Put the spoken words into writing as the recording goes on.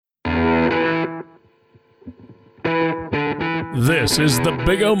This is the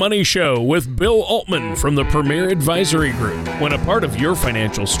Big O Money Show with Bill Altman from the Premier Advisory Group. When a part of your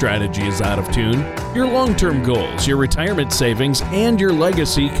financial strategy is out of tune, your long-term goals, your retirement savings, and your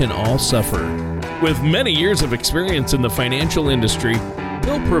legacy can all suffer. With many years of experience in the financial industry,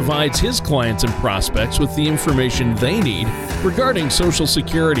 Bill provides his clients and prospects with the information they need regarding Social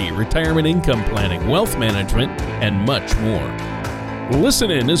Security, retirement income planning, wealth management, and much more.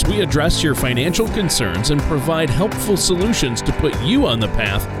 Listen in as we address your financial concerns and provide helpful solutions to put you on the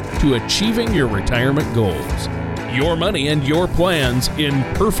path to achieving your retirement goals. Your money and your plans in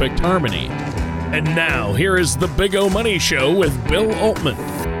perfect harmony. And now, here is the Big O Money Show with Bill Altman.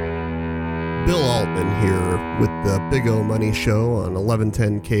 Bill Altman here with the Big O Money Show on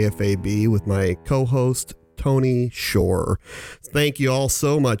 1110 KFAB with my co-host, Tony Shore. Thank you all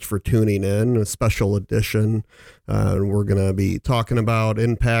so much for tuning in, a special edition. We're going to be talking about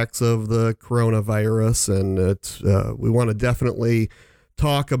impacts of the coronavirus, and we want to definitely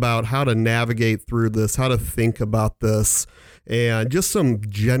talk about how to navigate through this, how to think about this, and just some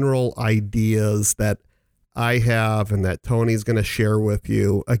general ideas that I have and that Tony's going to share with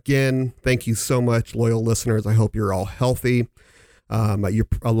you. Again, thank you so much, loyal listeners. I hope you're all healthy. A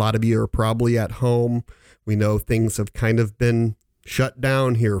lot of you are probably at home. We know things have kind of been shut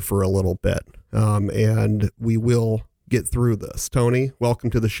down here for a little bit, and we will get through this. Tony, welcome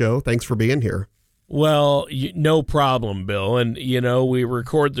to the show. Thanks for being here. Well, no problem, Bill. And, we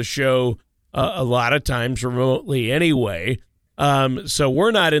record the show a lot of times remotely anyway, so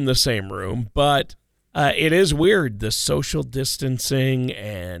we're not in the same room, but it is weird, the social distancing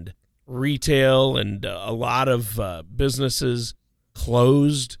and retail and a lot of businesses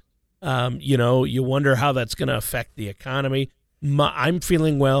closed. You wonder how that's going to affect the economy. I'm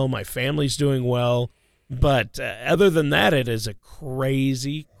feeling well. My family's doing well. But other than that, it is a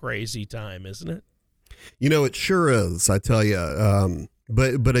crazy, crazy time, isn't it? It sure is, I tell you.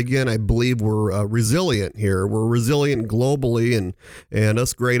 But again, I believe we're resilient here. We're resilient globally, and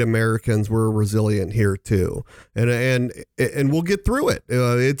us great Americans, we're resilient here too. And we'll get through it.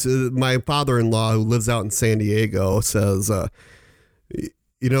 It's my father-in-law who lives out in San Diego says,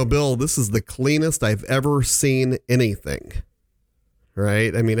 Bill, this is the cleanest I've ever seen anything.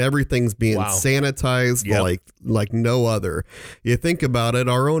 Right? I mean, everything's being sanitized like no other. You think about it,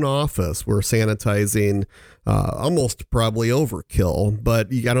 our own office, we're sanitizing almost probably overkill, but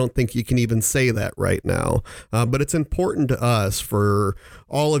I don't think you can even say that right now. But it's important to us, for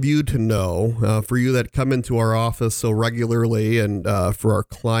all of you to know, for you that come into our office so regularly, and for our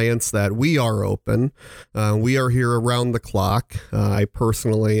clients, that we are open. We are here around the clock. I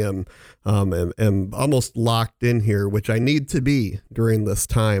personally am almost locked in here, which I need to be during this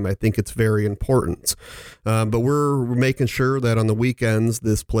time. I think it's very important. But we're making sure that on the weekends,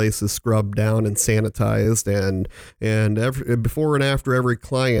 this place is scrubbed down and sanitized, and before and after every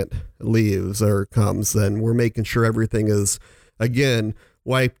client leaves or comes, then we're making sure everything is, again,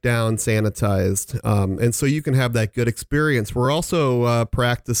 wiped down, sanitized, and so you can have that good experience. We're also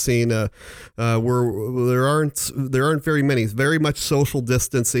practicing. There aren't very much social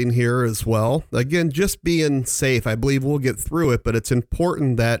distancing here as well. Again, just being safe. I believe we'll get through it, but it's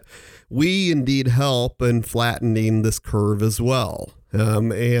important that we indeed help in flattening this curve as well. It's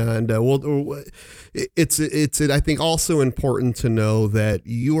I think also important to know that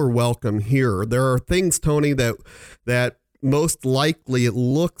you are welcome here. There are things, Tony, that most likely it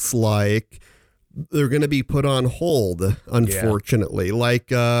looks like they're going to be put on hold, unfortunately,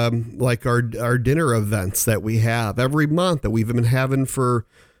 like our dinner events that we have every month that we've been having for,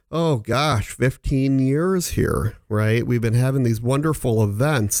 15 years here, right? We've been having these wonderful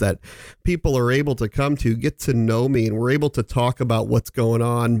events that people are able to come to, get to know me, and we're able to talk about what's going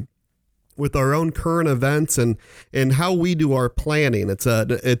on with our own current events and how we do our planning. It's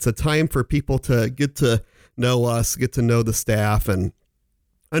a time for people to get to know us, get to know the staff, and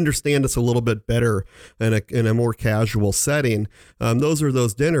understand us a little bit better in a more casual setting. Those are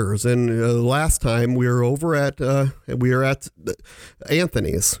those dinners. And last time we were over at Anthony's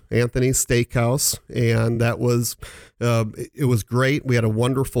Steakhouse, and that was it was great. We had a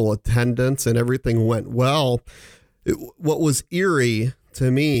wonderful attendance, and everything went well. What was eerie to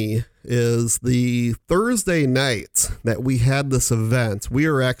me is the Thursday night that we had this event. We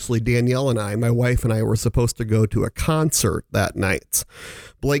were actually, Danielle and I, my wife and I, were supposed to go to a concert that night.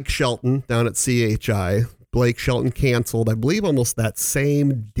 Blake Shelton down at CHI. Blake Shelton canceled, I believe, almost that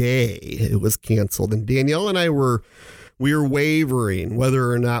same day it was canceled. And Danielle and I were wavering whether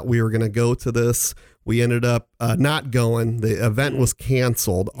or not we were going to go to this. We ended up not going. The event was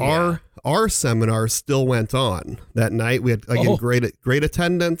canceled. Yeah. our seminar still went on that night. We had, again, great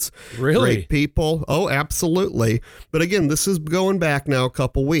attendance, great people. Oh, absolutely. But again, this is going back now a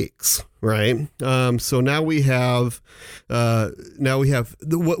couple weeks, right? So now we have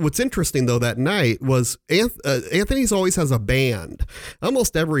what's interesting though, that night was Anthony's always has a band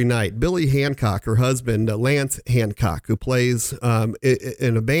almost every night. Billy Hancock, her husband, Lance Hancock, who plays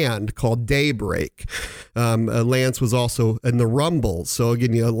in a band called Daybreak. Lance was also in the Rumbles. So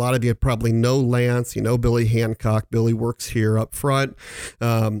again, a lot of you probably know Lance, Billy Hancock. Billy works here up front.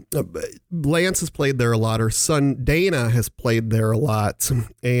 Lance has played there a lot. Her son Dana has played there a lot,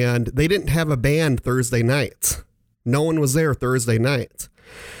 and they didn't have a band Thursday nights. No one was there Thursday nights.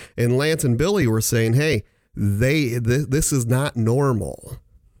 And Lance and Billy were saying, hey, this is not normal.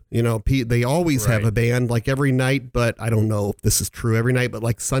 They always have a band like every night, but I don't know if this is true every night, but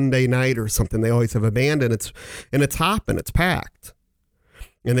like Sunday night or something, they always have a band, and it's hopping, it's packed.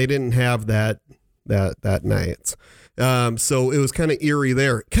 And they didn't have that night. So it was kind of eerie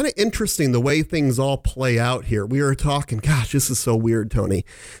there. Kind of interesting the way things all play out here. We were talking, gosh, this is so weird, Tony.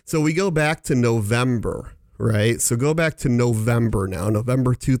 So we go back to November, right? So go back to November now,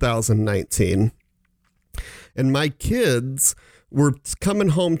 November 2019. And my kids were coming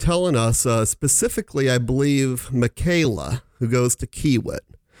home telling us, specifically, I believe, Michaela, who goes to Kiewit.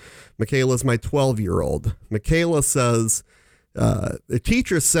 Michaela's my 12-year-old. Michaela says, the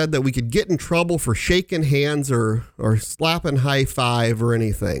teacher said that we could get in trouble for shaking hands or slapping high five or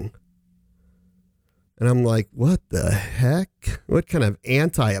anything. And I'm like, what the heck? What kind of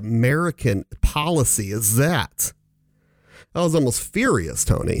anti-American policy is that? I was almost furious,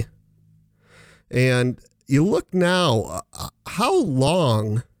 Tony. And you look now, how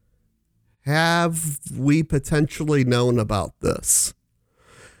long have we potentially known about this?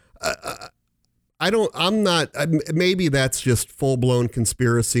 Maybe that's just full-blown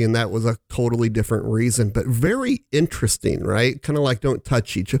conspiracy and that was a totally different reason, but very interesting, right? Kind of like don't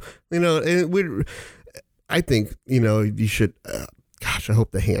touch each other. I think, you should, gosh, I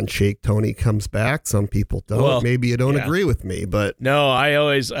hope the handshake, Tony, comes back. Some people don't. Well, maybe you don't agree with me, but. No, I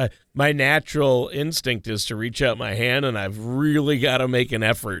always, my natural instinct is to reach out my hand, and I've really got to make an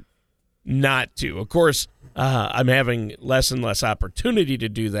effort not to. Of course, I'm having less and less opportunity to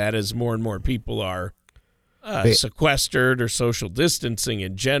do that as more and more people are sequestered or social distancing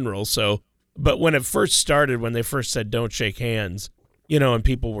in general. So, but when it first started, when they first said don't shake hands, and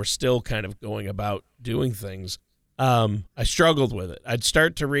people were still kind of going about doing things, I struggled with it. I'd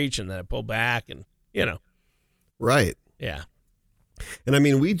start to reach and then I'd pull back and, Right. Yeah. And I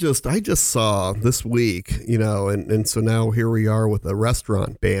mean, I just saw this week, and so now here we are with a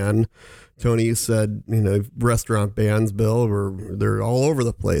restaurant ban. Tony, you said, restaurant bans, Bill, they're all over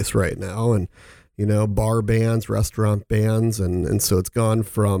the place right now. And, bar bans, restaurant bans. And so it's gone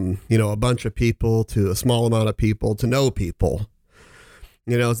from, a bunch of people to a small amount of people to no people.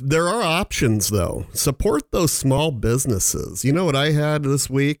 There are options, though. Support those small businesses. You know what I had this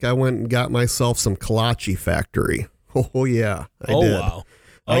week? I went and got myself some Kolache Factory. Oh, yeah, I did. Wow.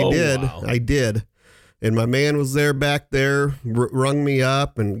 I did. And my man was there back there, rung me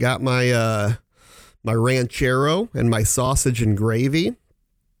up and got my my ranchero and my sausage and gravy.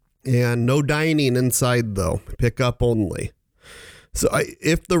 And no dining inside, though. Pick up only. So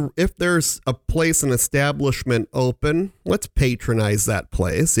if there's a place, an establishment open, let's patronize that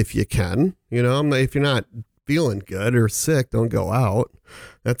place if you can. If you're not feeling good or sick, don't go out.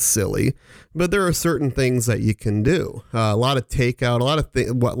 That's silly. But there are certain things that you can do. A lot of takeout,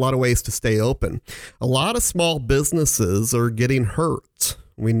 a lot of ways to stay open. A lot of small businesses are getting hurt.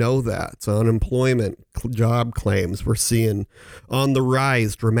 We know that. So unemployment, job claims, we're seeing on the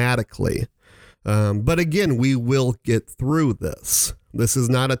rise dramatically. But again, we will get through this. This is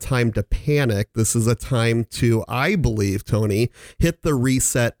not a time to panic. This is a time to, I believe, Tony, hit the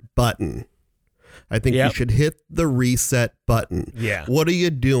reset button. I think you should hit the reset button. Yeah. What are you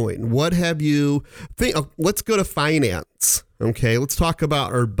doing? What have you let's go to finance. Okay. Let's talk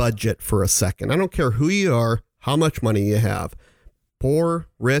about our budget for a second. I don't care who you are, how much money you have. Poor,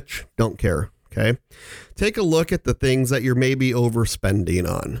 rich, don't care. Okay. Take a look at the things that you're maybe overspending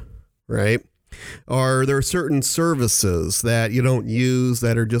on, right? Are there certain services that you don't use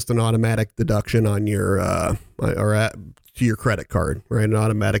that are just an automatic deduction on your to your credit card, right? An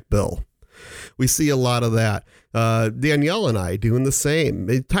automatic bill. We see a lot of that. Danielle and I doing the same.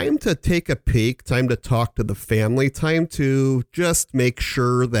 Time to take a peek, time to talk to the family, time to just make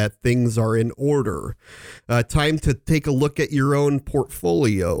sure that things are in order. Time to take a look at your own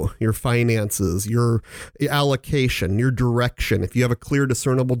portfolio, your finances, your allocation, your direction. If you have a clear,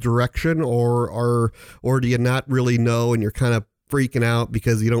 discernible direction, or do you not really know and you're kind of freaking out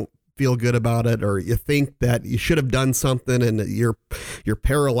because you don't feel good about it, or you think that you should have done something and you're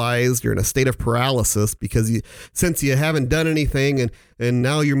paralyzed, you're in a state of paralysis because since you haven't done anything and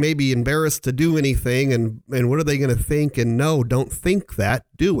now you're maybe embarrassed to do anything and what are they going to think? And no, don't think that,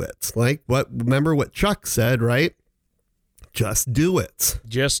 do it. Remember what Chuck said, right? Just do it.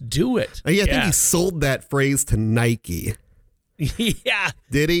 Just do it. I think he sold that phrase to Nike. Yeah.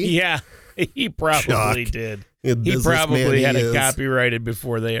 Did he? Yeah. He probably did. He probably had it copyrighted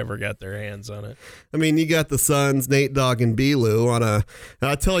before they ever got their hands on it. I mean, you got the Sons, Nate Dogg and B-Lou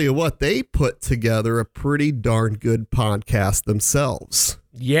I'll tell you what, they put together a pretty darn good podcast themselves.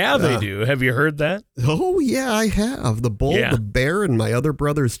 Yeah, they do. Have you heard that? Oh, yeah, I have. The Bull, the Bear, and My Other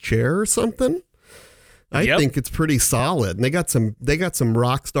Brother's Chair or something. I think it's pretty solid. And they got some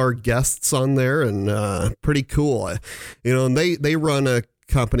rock star guests on there and pretty cool. And they run a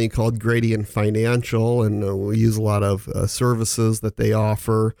company called Gradient Financial, and we use a lot of services that they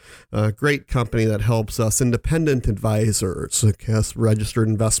offer. Great company that helps us independent advisors, us registered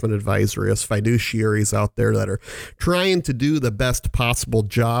investment advisory, us fiduciaries out there that are trying to do the best possible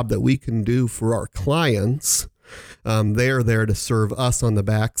job that we can do for our clients. They're there to serve us on the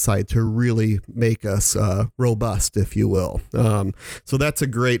backside to really make us robust, if you will. So that's a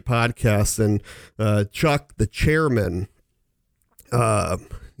great podcast. And Chuck, the chairman,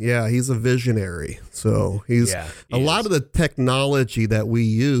 he's a visionary. So a lot of the technology that we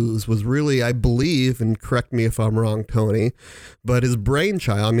use was really, I believe, and correct me if I'm wrong, Tony, but his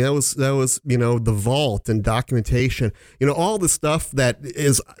brainchild. I mean, that was the vault and documentation, all the stuff that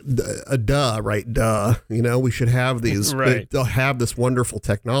is right? Duh. We should have these, have this wonderful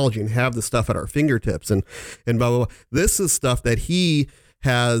technology and have the stuff at our fingertips and blah, blah, blah. This is stuff that he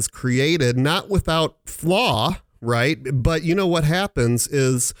has created, not without flaw. Right. But what happens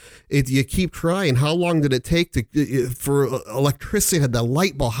is you keep trying. How long did it take for electricity to the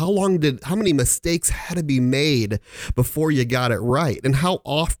light bulb? How many mistakes had to be made before you got it right? And how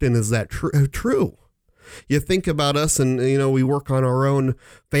often is that true? You think about us and, we work on our own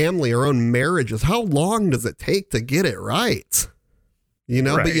family, our own marriages. How long does it take to get it right?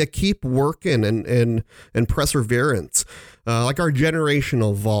 But you keep working and perseverance. Like our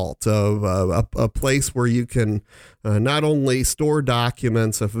generational vault of a place where you can not only store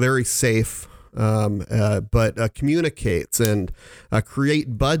documents, very safe, but communicates and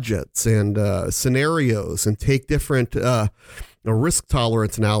create budgets and scenarios and take different risk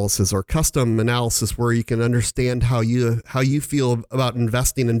tolerance analysis or custom analysis where you can understand how you feel about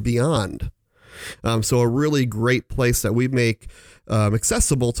investing and beyond. So a really great place that we make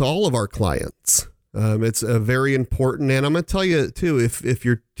accessible to all of our clients. It's very important. And I'm going to tell you too, if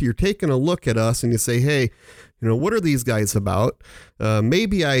you're taking a look at us and you say, hey, what are these guys about?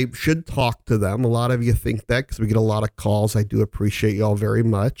 Maybe I should talk to them. A lot of you think that because we get a lot of calls. I do appreciate y'all very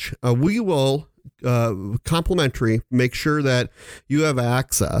much. We will complimentary make sure that you have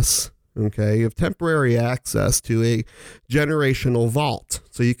access. Okay, you have temporary access to a generational vault.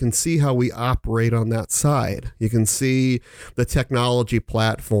 So you can see how we operate on that side. You can see the technology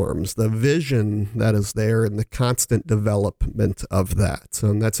platforms, the vision that is there, and the constant development of that.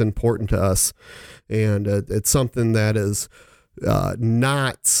 So that's important to us. And it's something that is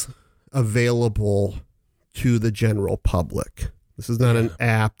not available to the general public. This is not an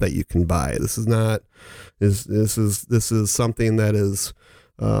app that you can buy. This is not, this is something that is,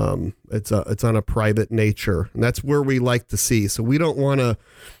 it's on a private nature, and that's where we like to see. So we don't want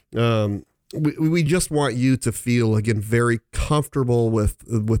to, we just want you to feel, again, very comfortable with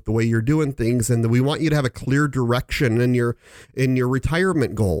the way you're doing things. And we want you to have a clear direction in your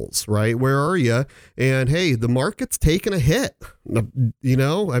retirement goals, right? Where are you? And hey, the market's taking a hit,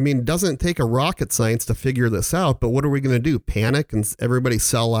 it doesn't take a rocket science to figure this out, but what are we going to do? Panic and everybody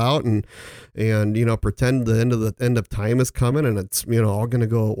sell out and pretend the end of time is coming and it's, all going to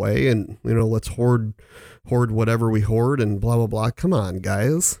go away and, let's hoard whatever we hoard and blah, blah, blah. Come on,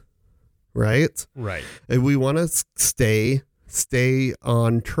 guys. Right. And we want to stay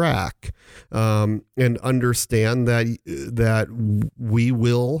on track, and understand that we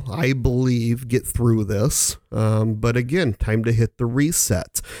will, I believe, get through this. But again, time to hit the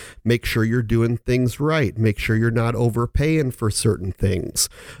reset. Make sure you're doing things right. Make sure you're not overpaying for certain things.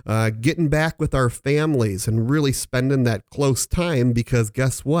 Getting back with our families and really spending that close time, because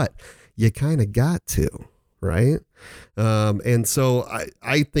guess what? You kind of got to. Right. And so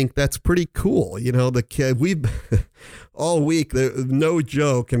I think that's pretty cool. The kid, we've all week, no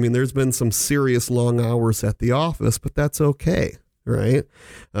joke. There's been some serious long hours at the office, but that's okay. Right.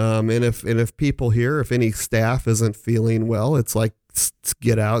 And if people here, if any staff isn't feeling well, it's like,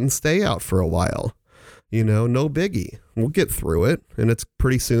 get out and stay out for a while. No biggie. We'll get through it, and it's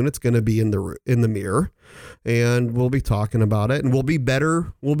pretty soon. It's going to be in the mirror, and we'll be talking about it, and we'll be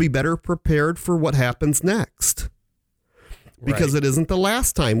better prepared for what happens next. Because It isn't the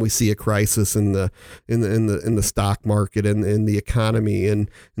last time we see a crisis in the stock market and in the economy and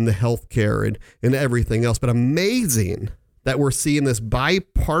in the healthcare and everything else. But amazing that we're seeing this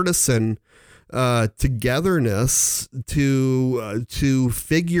bipartisan togetherness to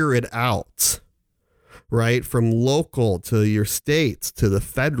figure it out, right? From local to your states to the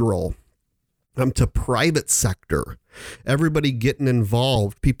federal, to private sector, everybody getting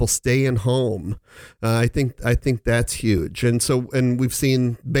involved, people staying home. I think that's huge. And we've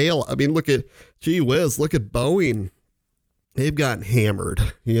seen bail. I mean, look at Boeing. They've gotten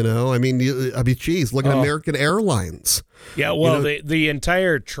hammered, geez, look at American Airlines. Yeah. Well, the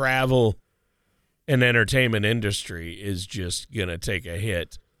entire travel and entertainment industry is just going to take a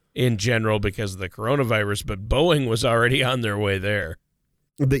hit in general because of the coronavirus, but Boeing was already on their way there.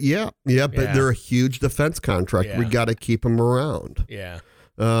 But they're a huge defense contract. Yeah. We got to keep them around. Yeah.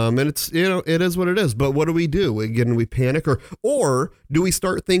 And it's, it is what it is. But what do we do? Again, we panic or do we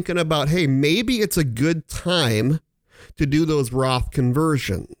start thinking about, hey, maybe it's a good time to do those Roth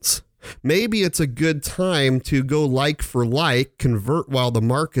conversions. Maybe it's a good time to go like for like, convert while the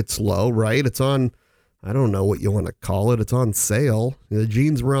market's low, right? It's on, I don't know what you want to call it. It's on sale. The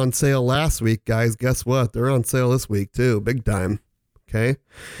jeans were on sale last week, guys. Guess what? They're on sale this week too. Big time. Okay.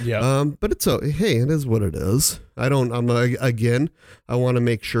 Yeah. But it is what it is. I want to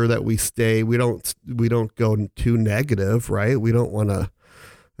make sure that we don't go too negative, right? We don't want to,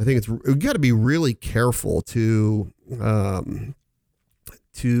 we got to be really careful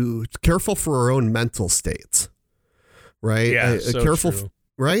careful for our own mental states, right? Yeah. So careful, true.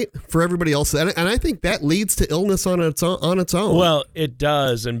 Right? For everybody else. And I think that leads to illness on its own. Well, it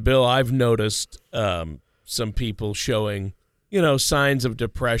does. And Bill, I've noticed, some people showing, signs of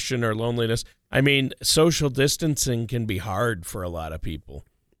depression or loneliness. I mean, social distancing can be hard for a lot of people.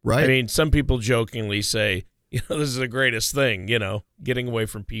 Right. I mean, some people jokingly say, this is the greatest thing, getting away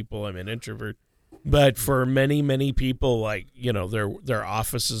from people. I'm an introvert. But for many, many people, like, their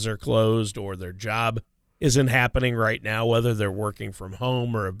offices are closed or their job isn't happening right now, whether they're working from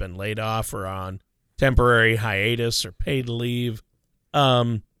home or have been laid off or on temporary hiatus or paid leave,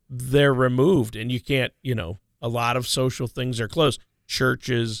 they're removed and you can't, a lot of social things are closed.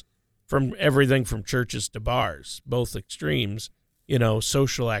 Churches, from everything from churches to bars, both extremes,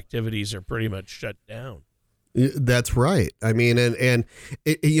 social activities are pretty much shut down. That's right. I mean, and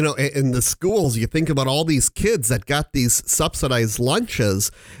in the schools, you think about all these kids that got these subsidized lunches.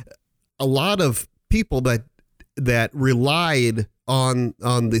 A lot of people that relied on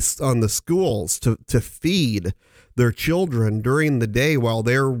the schools to feed their children during the day while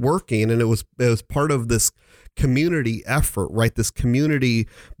they're working, and it was part of this community effort, right? This community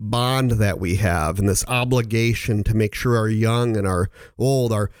bond that we have and this obligation to make sure our young and our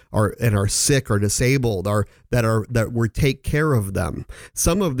old are sick or disabled that we take care of them.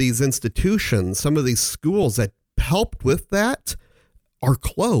 Some of these institutions, some of these schools that helped with that are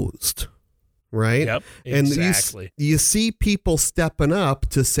closed. Right. Yep, exactly. And you see people stepping up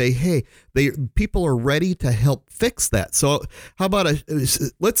to say, hey, people are ready to help fix that. So how about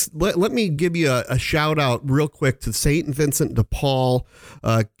let me give you a shout out real quick to St. Vincent de Paul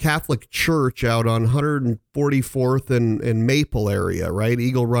Catholic Church out on 144th and Maple area, right?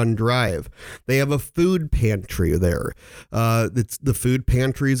 Eagle Run Drive. They have a food pantry there. The food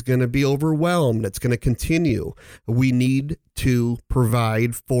pantry is going to be overwhelmed. It's going to continue. We need to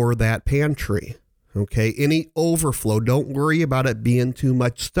provide for that pantry. Okay. Any overflow, don't worry about it being too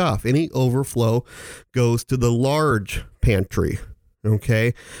much stuff. Any overflow goes to the large pantry.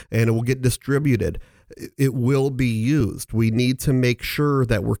 Okay. And it will get distributed. It will be used. We need to make sure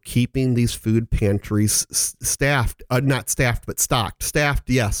that we're keeping these food pantries staffed, not staffed, but stocked. Staffed,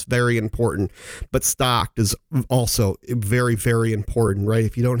 yes, very important. But stocked is also very, very important, right?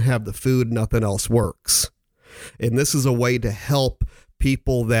 If you don't have the food, nothing else works. And this is a way to help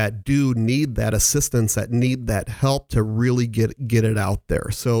people that do need that assistance, that need that help to really get it out there.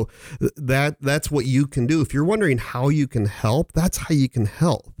 So that's what you can do. If you're wondering how you can help, that's how you can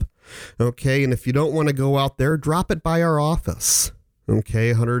help. Okay. And if you don't want to go out there, drop it by our office.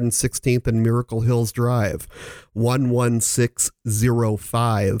 Okay. 116th and Miracle Hills Drive,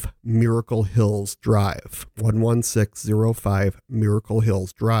 11605 Miracle Hills Drive, 11605 Miracle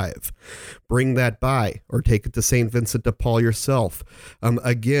Hills Drive. Bring that by or take it to St. Vincent de Paul yourself.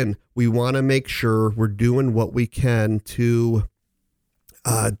 Again, we want to make sure we're doing what we can to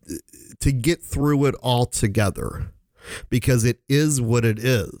get through it all together. because it is what it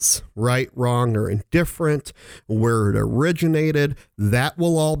is. Right, wrong, or indifferent, where it originated, that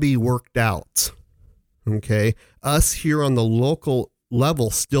will all be worked out. Okay. Us here on the local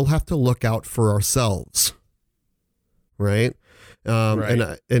level still have to look out for ourselves. Right.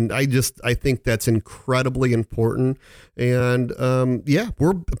 Right. And I think that's incredibly important. And, we'll be out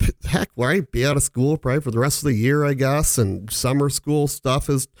of school probably for the rest of the year, I guess. And summer school stuff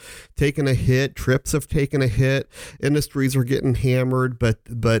has taken a hit. Trips have taken a hit. Industries are getting hammered, but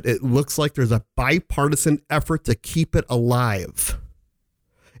it looks like there's a bipartisan effort to keep it alive.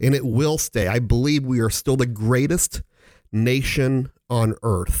 And it will stay. I believe we are still the greatest nation on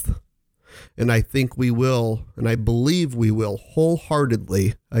earth. And I think we will, and I believe we will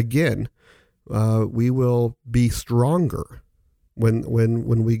wholeheartedly, again, we will be stronger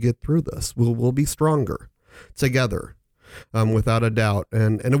when we get through this. We'll be stronger together, without a doubt.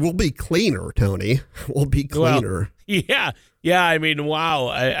 And it will be cleaner, Tony. We'll be cleaner. Well, yeah. I mean, wow.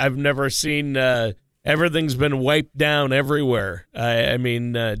 I've never seen, everything's been wiped down everywhere. I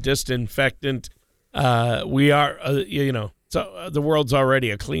mean, disinfectant. We are, so the world's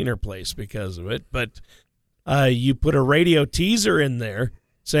already a cleaner place because of it. But you put a radio teaser in there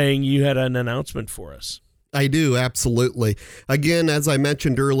saying you had an announcement for us. I do, absolutely. Again, as I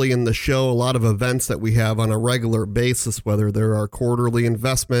mentioned early in the show, a lot of events that we have on a regular basis, whether there are quarterly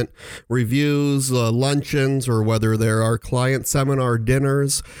investment reviews, luncheons, or whether there are client seminar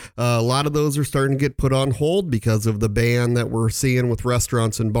dinners, a lot of those are starting to get put on hold because of the ban that we're seeing with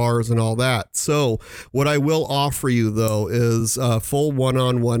restaurants and bars and all that. So what I will offer you, though, is a full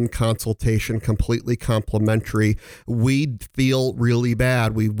one-on-one consultation, completely complimentary. We feel really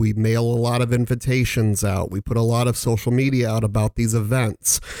bad. We mail a lot of invitations out. We put a lot of social media out about these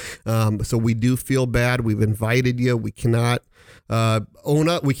events. So we do feel bad. We've invited you. We cannot own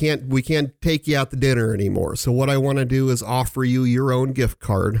up. We can't take you out to dinner anymore. So what I want to do is offer you your own gift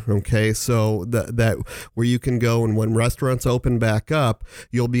card. Okay. So that where you can go, and when restaurants open back up,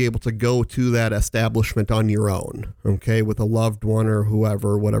 you'll be able to go to that establishment on your own. Okay. With a loved one or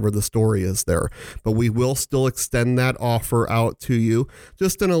whoever, whatever the story is there. But we will still extend that offer out to you,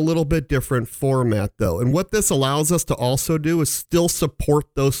 just in a little bit different format though. And what this allows us to also do is still support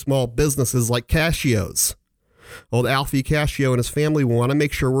those small businesses like Casio's. Old Alfie Cascio and his family want to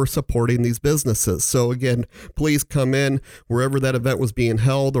make sure we're supporting these businesses. So again, please come in wherever that event was being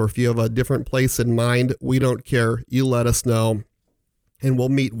held, or if you have a different place in mind, we don't care. You let us know. And we'll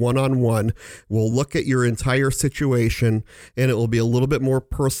meet one-on-one. We'll look at your entire situation, and it will be a little bit more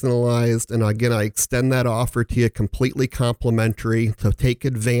personalized. And again, I extend that offer to you completely complimentary. To take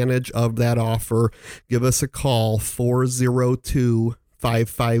advantage of that offer, give us a call,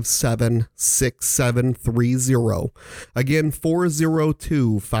 402-557-6730. Again,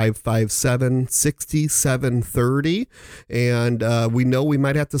 402-557-6730. And we know we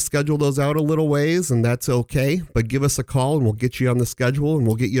might have to schedule those out a little ways, and that's okay. But give us a call, and we'll get you on the schedule, and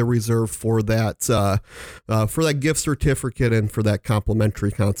we'll get you reserved for that gift certificate and for that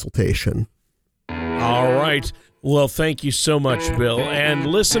complimentary consultation. All right. Well, thank you so much, Bill. And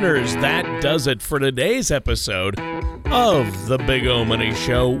listeners, that does it for today's episode of The Big O Money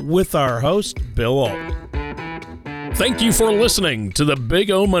Show with our host, Bill Altman. Thank you for listening to The Big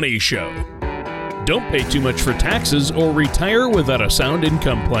O Money Show. Don't pay too much for taxes or retire without a sound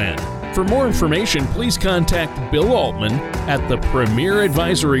income plan. For more information, please contact Bill Altman at the Premier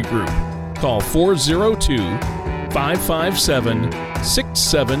Advisory Group. Call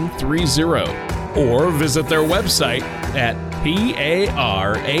 402-557-6730. Or visit their website at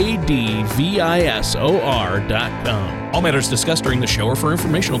paradvisor.com. All matters discussed during the show are for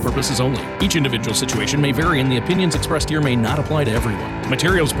informational purposes only. Each individual situation may vary, and the opinions expressed here may not apply to everyone.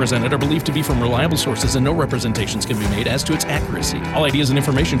 Materials presented are believed to be from reliable sources, and no representations can be made as to its accuracy. All ideas and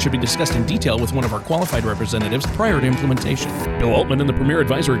information should be discussed in detail with one of our qualified representatives prior to implementation. Bill Altman and the Premier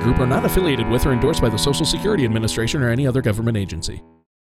Advisory Group are not affiliated with or endorsed by the Social Security Administration or any other government agency.